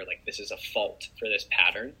and over. Like, this is a fault for this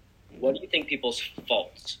pattern. What do you think people's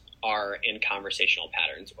faults are in conversational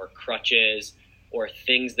patterns, or crutches, or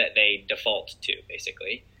things that they default to,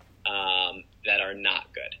 basically, that are not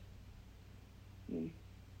good?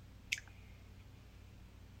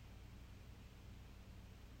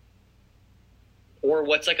 Or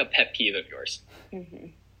what's like a pet peeve of yours?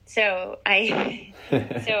 So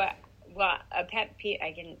well, a pet peeve,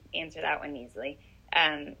 I can answer that one easily.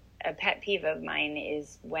 A pet peeve of mine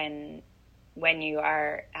is when you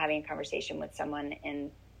are having a conversation with someone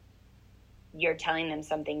and you're telling them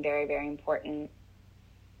something very, very important,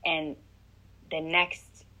 and the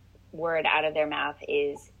next word out of their mouth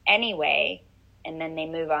is anyway, and then they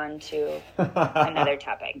move on to another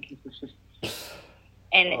topic.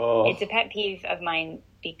 And it's a pet peeve of mine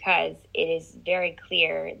because it is very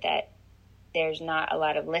clear that there's not a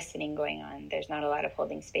lot of listening going on. There's not a lot of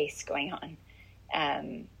holding space going on.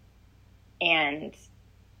 And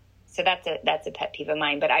so that's a pet peeve of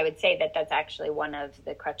mine. But I would say that that's actually one of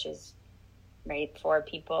the crutches, right, for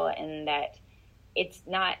people, in that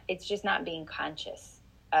it's just not being conscious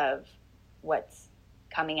of what's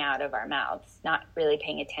coming out of our mouths, not really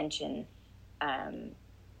paying attention.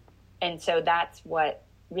 And so that's what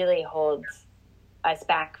really holds us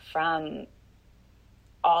back from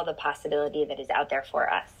all the possibility that is out there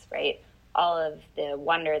for us, right? All of the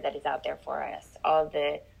wonder that is out there for us, all of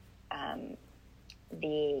the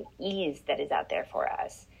ease that is out there for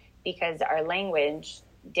us, because our language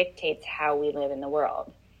dictates how we live in the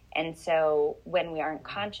world. And so when we aren't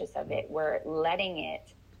conscious of it, we're letting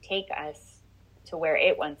it take us to where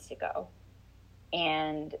it wants to go.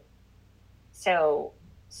 And so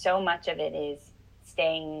much of it is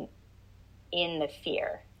staying in the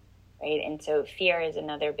fear, right? And so fear is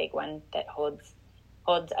another big one that holds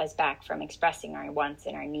us back from expressing our wants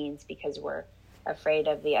and our needs, because we're afraid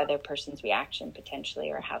of the other person's reaction potentially,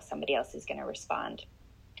 or how somebody else is going to respond.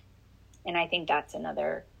 And I think that's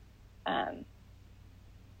another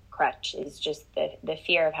crutch, is just the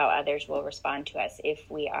fear of how others will respond to us if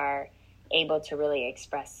we are able to really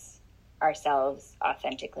express ourselves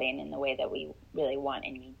authentically and in the way that we really want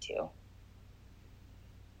and need to.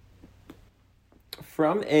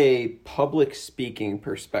 From a public speaking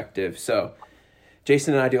perspective, so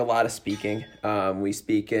Jason and I do a lot of speaking. We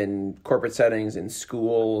speak in corporate settings, in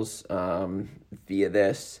schools, via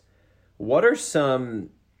this. What are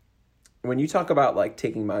some, when you talk about like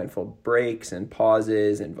taking mindful breaks and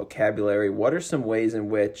pauses and vocabulary, what are some ways in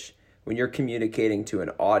which, when you're communicating to an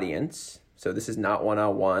audience, so this is not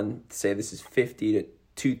one-on-one, say this is 50 to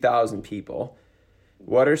 2,000 people,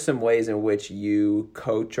 what are some ways in which you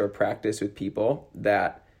coach or practice with people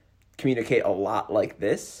that communicate a lot like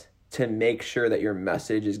this to make sure that your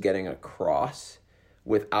message is getting across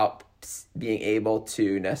without being able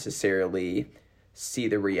to necessarily see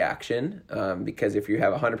the reaction? Because if you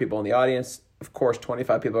have 100 people in the audience, of course,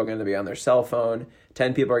 25 people are going to be on their cell phone,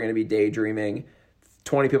 10 people are going to be daydreaming,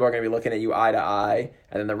 20 people are going to be looking at you eye to eye,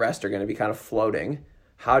 and then the rest are going to be kind of floating.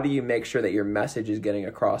 How do you make sure that your message is getting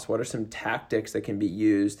across? What are some tactics that can be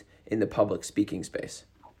used in the public speaking space?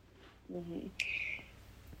 Mm-hmm.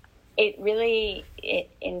 It really,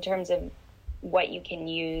 in terms of what you can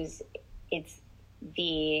use, it's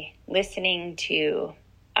the listening to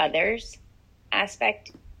others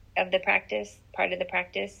aspect of the practice. Part of the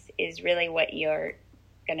practice is really what you're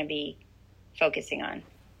going to be focusing on.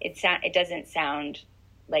 It doesn't sound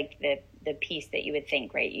like the piece that you would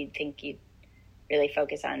think, right? You'd think you'd really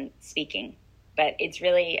focus on speaking, but it's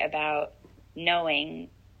really about knowing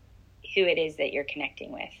who it is that you're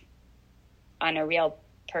connecting with on a real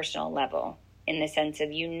personal level, in the sense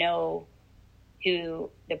of, you know, who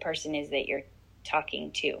the person is that you're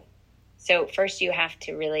talking to. So first you have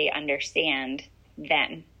to really understand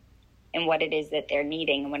them and what it is that they're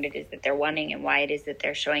needing and what it is that they're wanting and why it is that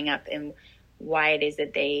they're showing up and why it is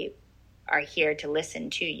that they are here to listen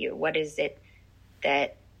to you. What is it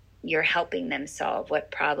that you're helping them solve?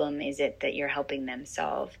 What problem is it that you're helping them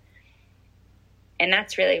solve? And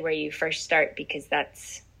that's really where you first start, because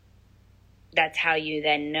that's how you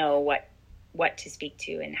then know what to speak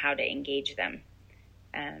to and how to engage them.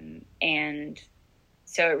 And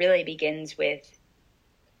so it really begins with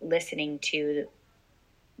listening to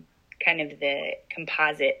kind of the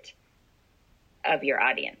composite of your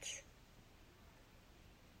audience.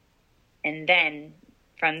 And then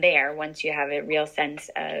from there, once you have a real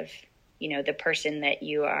sense of the person that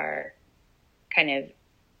you are kind of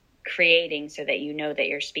creating so that you know that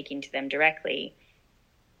you're speaking to them directly,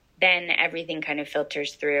 then everything kind of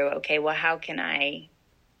filters through, okay, well, how can I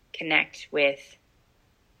connect with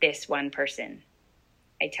this one person?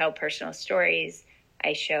 I tell personal stories.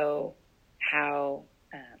 I show how,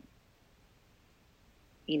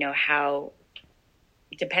 how,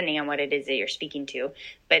 depending on what it is that you're speaking to,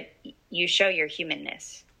 but you show your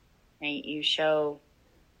humanness, right? You show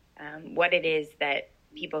what it is that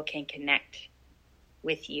people can connect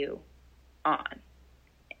with you on,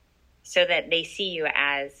 so that they see you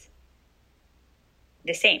as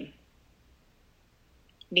the same.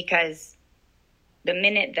 Because the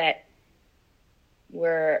minute that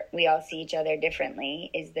we all see each other differently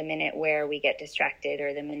is the minute where we get distracted,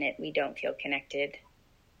 or the minute we don't feel connected.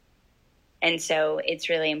 And so it's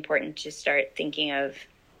really important to start thinking of,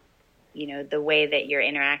 the way that you're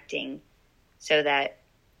interacting, so that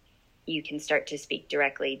you can start to speak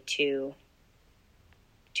directly to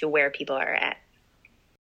where people are at.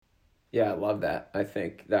 Yeah, I love that. I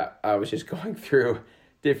think that I was just going through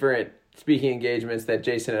different speaking engagements that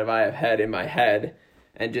Jason and I have had in my head,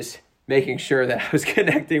 and just making sure that I was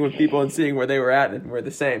connecting with people and seeing where they were at and we're the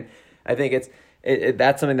same. I think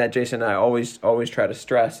that's something that Jason and I always try to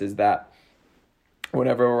stress, is that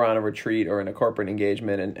whenever we're on a retreat or in a corporate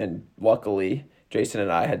engagement, and luckily Jason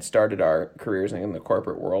and I had started our careers in the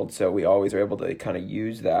corporate world, so we always are able to kind of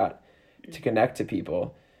use that to connect to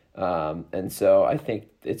people. And so I think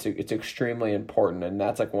it's extremely important, and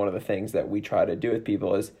that's like one of the things that we try to do with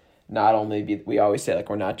people is not only we always say like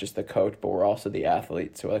we're not just the coach, but we're also the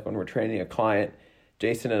athlete. So like when we're training a client,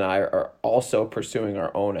 Jason and I are also pursuing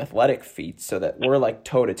our own athletic feats, so that we're like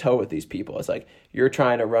toe to toe with these people. It's like, you're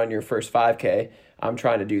trying to run your first 5K, I'm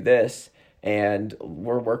trying to do this, and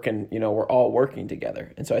we're working, we're all working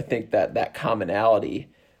together. And so I think that commonality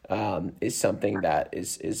is something that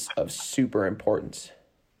is of super importance.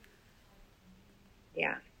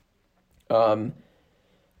 Yeah.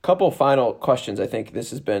 Couple final questions. I think this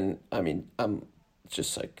has been, I'm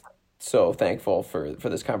just like so thankful for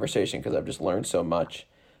this conversation, because I've just learned so much.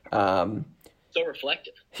 So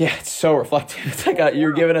reflective. Yeah, it's so reflective. It's like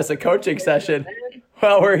you're giving us a coaching session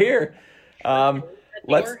while we're here.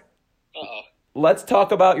 Let's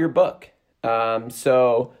talk about your book.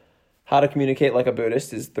 So How to Communicate Like a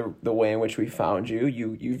Buddhist is the way in which we found you.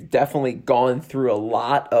 You've definitely gone through a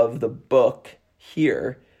lot of the book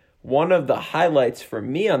here. One of the highlights for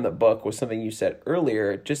me on the book was something you said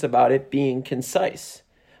earlier, just about it being concise.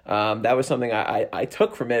 That was something I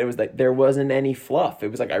took from it. It was like there wasn't any fluff. It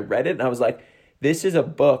was like I read it and I was like, this is a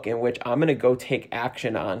book in which I'm going to go take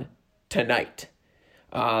action on tonight.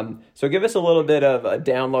 So give us a little bit of a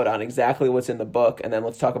download on exactly what's in the book, and then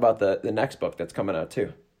let's talk about the next book that's coming out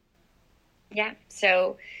too. Yeah.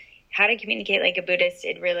 So How to Communicate Like a Buddhist,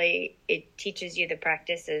 it teaches you the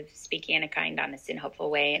practice of speaking in a kind, honest, and helpful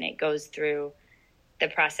way. And it goes through the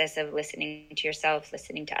process of listening to yourself,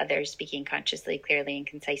 listening to others, speaking consciously, clearly, and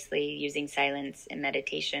concisely, using silence and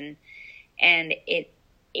meditation. And it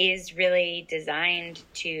is really designed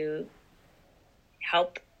to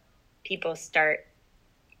help people start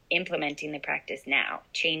implementing the practice now,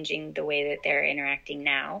 changing the way that they're interacting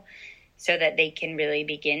now, so that they can really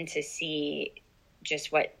begin to see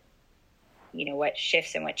just what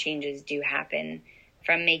shifts and what changes do happen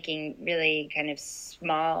from making really kind of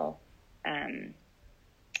small,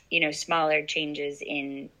 smaller changes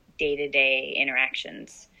in day-to-day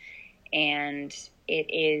interactions. And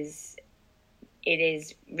it is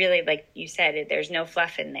really, like you said, there's no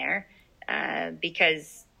fluff in there,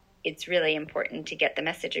 because it's really important to get the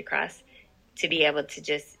message across, to be able to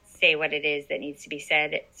just say what it is that needs to be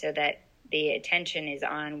said, so that the attention is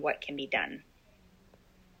on what can be done.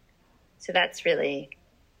 So that's really,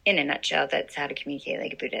 in a nutshell, that's How to Communicate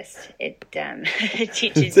Like a Buddhist. It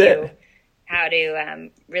teaches you how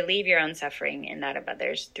to relieve your own suffering and that of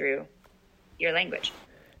others through your language.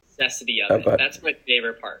 Necessity of it. That's my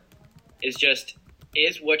favorite part. Is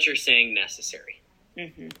what you're saying necessary?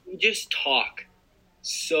 Mm-hmm. You just talk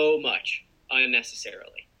so much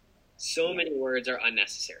unnecessarily. So many words are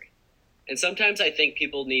unnecessary. And sometimes I think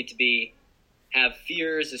people need to have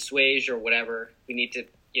fears assuaged or whatever. We need to,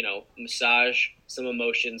 massage some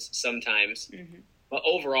emotions sometimes. Mm-hmm. But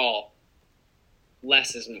overall,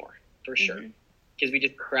 less is more, for sure. Because we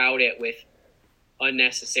just crowd it with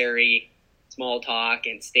unnecessary small talk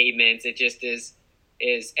and statements. It just is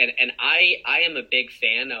and I am a big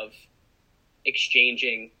fan of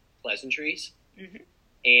exchanging pleasantries,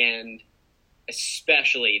 and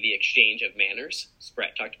especially the exchange of manners.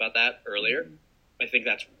 Brett talked about that earlier. I think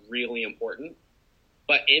that's really important.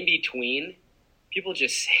 But in between, people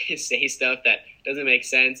just say stuff that doesn't make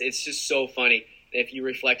sense. It's just so funny. If you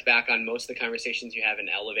reflect back on most of the conversations you have in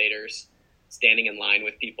elevators, standing in line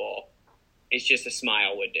with people, it's just a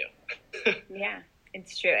smile would do. Yeah,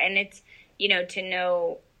 it's true. And it's, to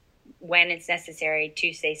know when it's necessary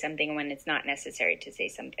to say something and when it's not necessary to say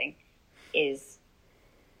something is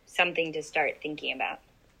something to start thinking about,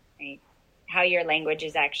 right? How your language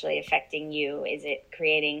is actually affecting you. Is it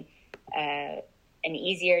creating an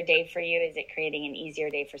easier day for you? Is it creating an easier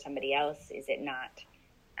day for somebody else? Is it not?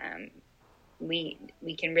 We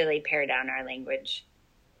can really pare down our language,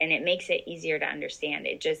 and it makes it easier to understand.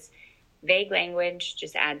 Vague language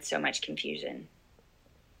just adds so much confusion.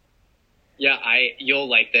 Yeah, you'll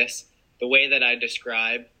like this. The way that I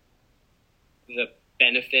describe the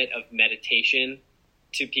benefit of meditation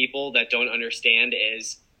to people that don't understand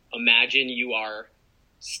is, imagine you are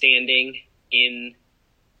standing in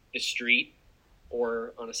the street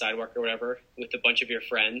or on a sidewalk or whatever with a bunch of your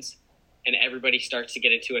friends, and everybody starts to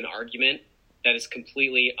get into an argument that is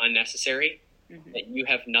completely unnecessary, that you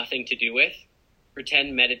have nothing to do with.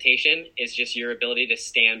 Pretend meditation is just your ability to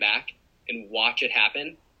stand back and watch it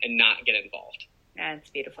happen and not get involved. That's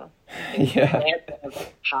beautiful. Yeah.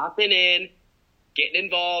 Hopping in, getting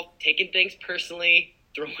involved, taking things personally,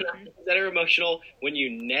 throwing out things that are emotional when you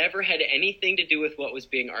never had anything to do with what was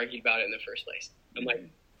being argued about in the first place. I'm like,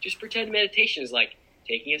 just pretend meditation is like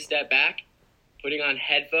taking a step back, putting on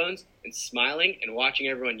headphones and smiling and watching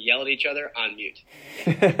everyone yell at each other on mute.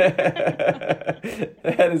 That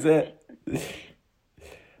is it.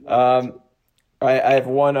 I have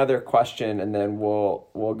one other question, and then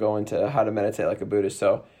we'll go into how to meditate like a Buddhist.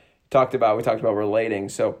 So we talked about relating.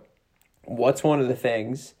 So what's one of the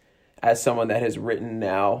things, as someone that has written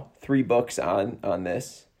now 3 books on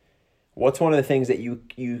this, what's one of the things that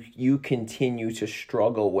you continue to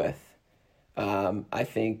struggle with, I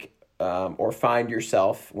think, or find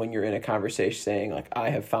yourself when you're in a conversation saying, like, I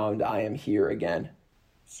have found I am here again?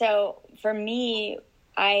 So for me,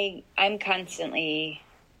 I'm constantly,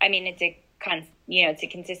 it's a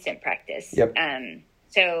consistent practice. Yep.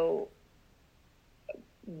 So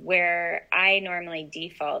where I normally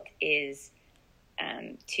default is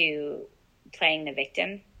to playing the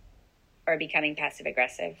victim or becoming passive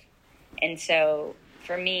aggressive. And so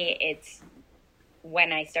for me, it's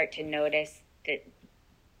when I start to notice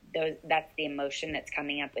that's the emotion that's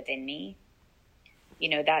coming up within me.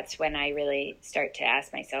 That's when I really start to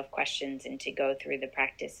ask myself questions and to go through the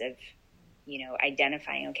practice of,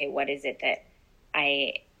 identifying, okay, what is it that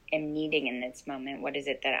I am needing in this moment? What is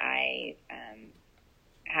it that I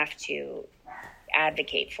have to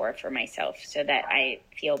advocate for myself so that I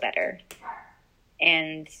feel better?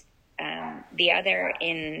 And the other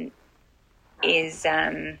is,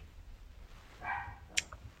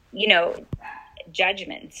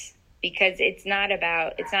 judgments. Because it's not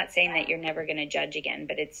saying that you're never going to judge again,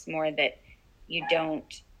 but it's more that you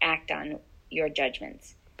don't act on your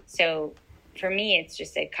judgments. So for me, it's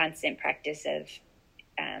just a constant practice of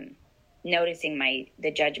noticing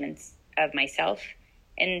the judgments of myself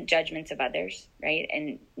and judgments of others, right?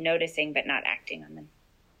 And noticing but not acting on them.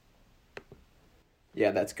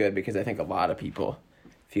 Yeah, that's good, because I think a lot of people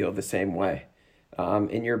feel the same way.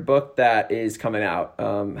 In your book that is coming out,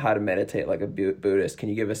 How to Meditate Like a Buddhist, can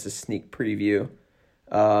you give us a sneak preview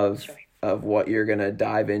of what you're going to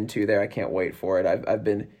dive into there? I can't wait for it. I've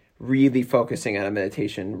been really focusing on a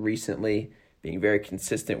meditation recently, being very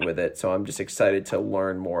consistent with it, so I'm just excited to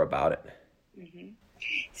learn more about it. Mm-hmm.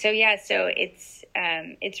 So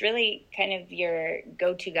it's really kind of your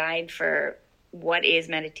go-to guide for what is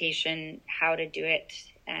meditation, how to do it,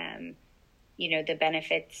 the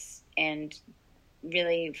benefits, and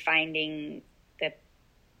really finding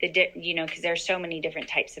because there's so many different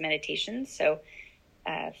types of meditations. So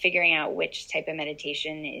figuring out which type of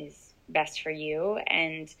meditation is best for you.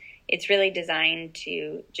 And it's really designed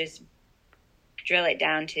to just drill it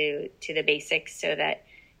down to the basics so that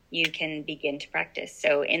you can begin to practice.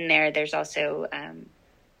 So in there's also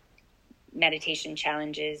meditation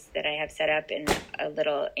challenges that I have set up, and a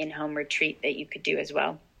little in-home retreat that you could do as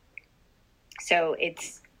well. So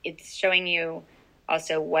it's showing you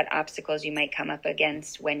also what obstacles you might come up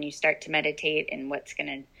against when you start to meditate and what's going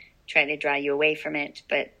to try to draw you away from it.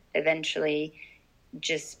 But eventually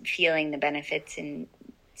just feeling the benefits and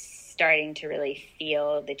starting to really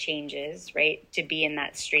feel the changes, right? To be in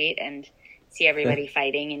that street and see everybody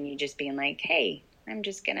fighting and you just being like, hey, I'm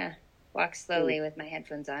just going to walk slowly with my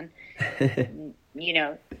headphones on, then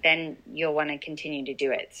you'll want to continue to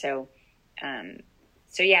do it. So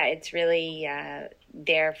yeah, it's really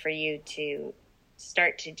there for you to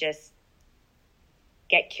start to just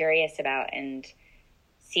get curious about and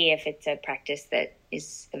see if it's a practice that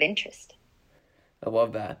is of interest. I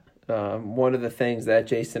love that. One of the things that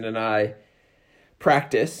Jason and I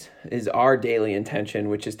practice is our daily intention,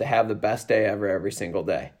 which is to have the best day ever every single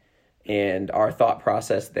day. And our thought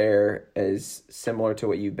process there is similar to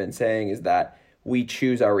what you've been saying, is that we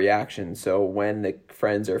choose our reaction. So when the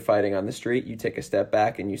friends are fighting on the street, you take a step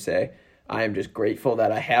back and you say, I am just grateful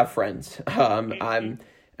that I have friends. And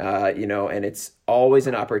it's always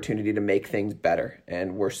an opportunity to make things better.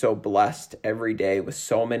 And we're so blessed every day with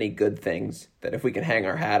so many good things that if we can hang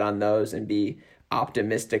our hat on those and be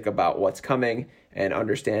optimistic about what's coming and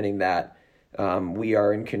understanding that we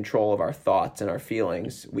are in control of our thoughts and our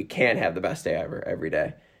feelings, we can have the best day ever every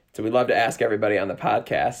day. So we'd love to ask everybody on the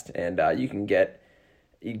podcast, and you can get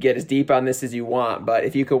as deep on this as you want, but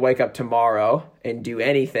if you could wake up tomorrow and do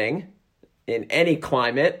anything in any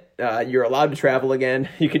climate, you're allowed to travel again.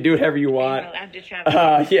 You can do whatever you want. I'm allowed to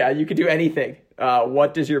travel. You could do anything.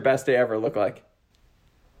 What does your best day ever look like?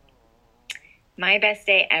 My best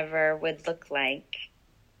day ever would look like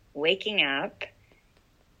waking up,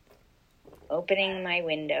 opening my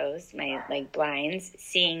windows, my blinds,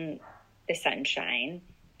 seeing the sunshine,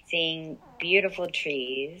 seeing beautiful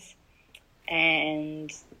trees,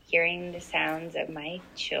 and hearing the sounds of my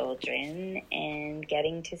children, and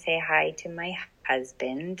getting to say hi to my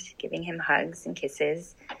husband, giving him hugs and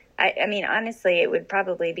kisses. I mean, honestly, it would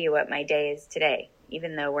probably be what my day is today,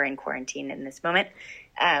 even though we're in quarantine in this moment.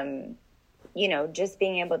 Just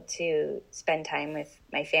being able to spend time with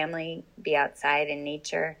my family, be outside in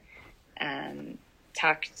nature,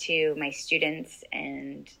 talk to my students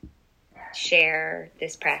and share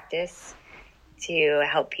this practice to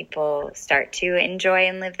help people start to enjoy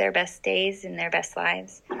and live their best days and their best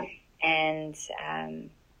lives. And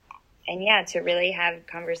to really have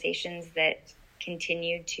conversations that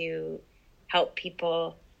continue to help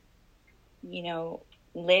people,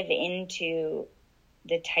 live into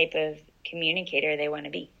the type of communicator they want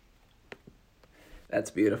to be.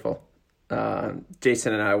 That's beautiful.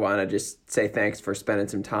 Jason and I want to just say thanks for spending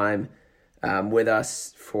some time with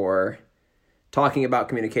us, for talking about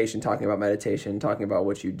communication, talking about meditation, talking about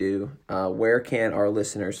what you do. Where can our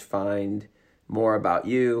listeners find more about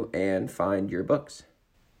you and find your books?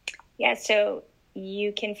 Yeah, so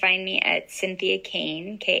you can find me at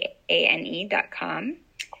CynthiaKane, Kane.com.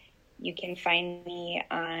 You can find me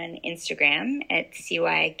on Instagram at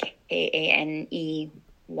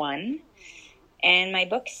CYKANE1. And my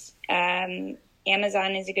books,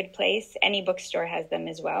 Amazon is a good place. Any bookstore has them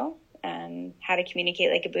as well. How to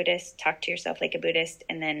Communicate Like a Buddhist, Talk to Yourself Like a Buddhist,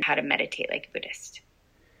 and then How to Meditate Like a Buddhist.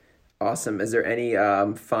 Awesome. Is there any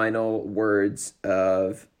final words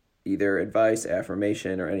of either advice,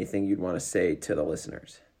 affirmation, or anything you'd want to say to the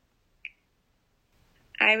listeners?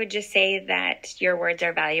 I would just say that your words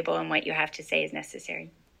are valuable and what you have to say is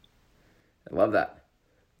necessary. I love that.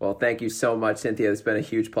 Well, thank you so much, Cynthia. It's been a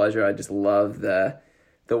huge pleasure. I just love the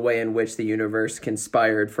way in which the universe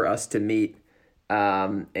conspired for us to meet.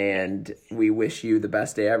 And we wish you the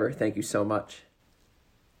best day ever. Thank you so much.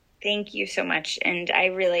 Thank you so much. And I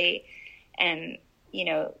really am,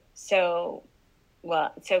 so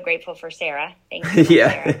grateful for Sarah. Thank you,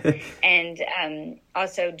 Sarah. And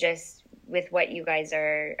also just with what you guys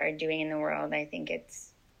are doing in the world, I think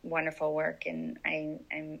it's wonderful work, and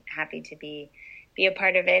I'm happy to be a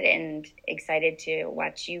part of it, and excited to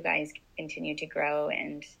watch you guys continue to grow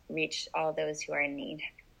and reach all those who are in need.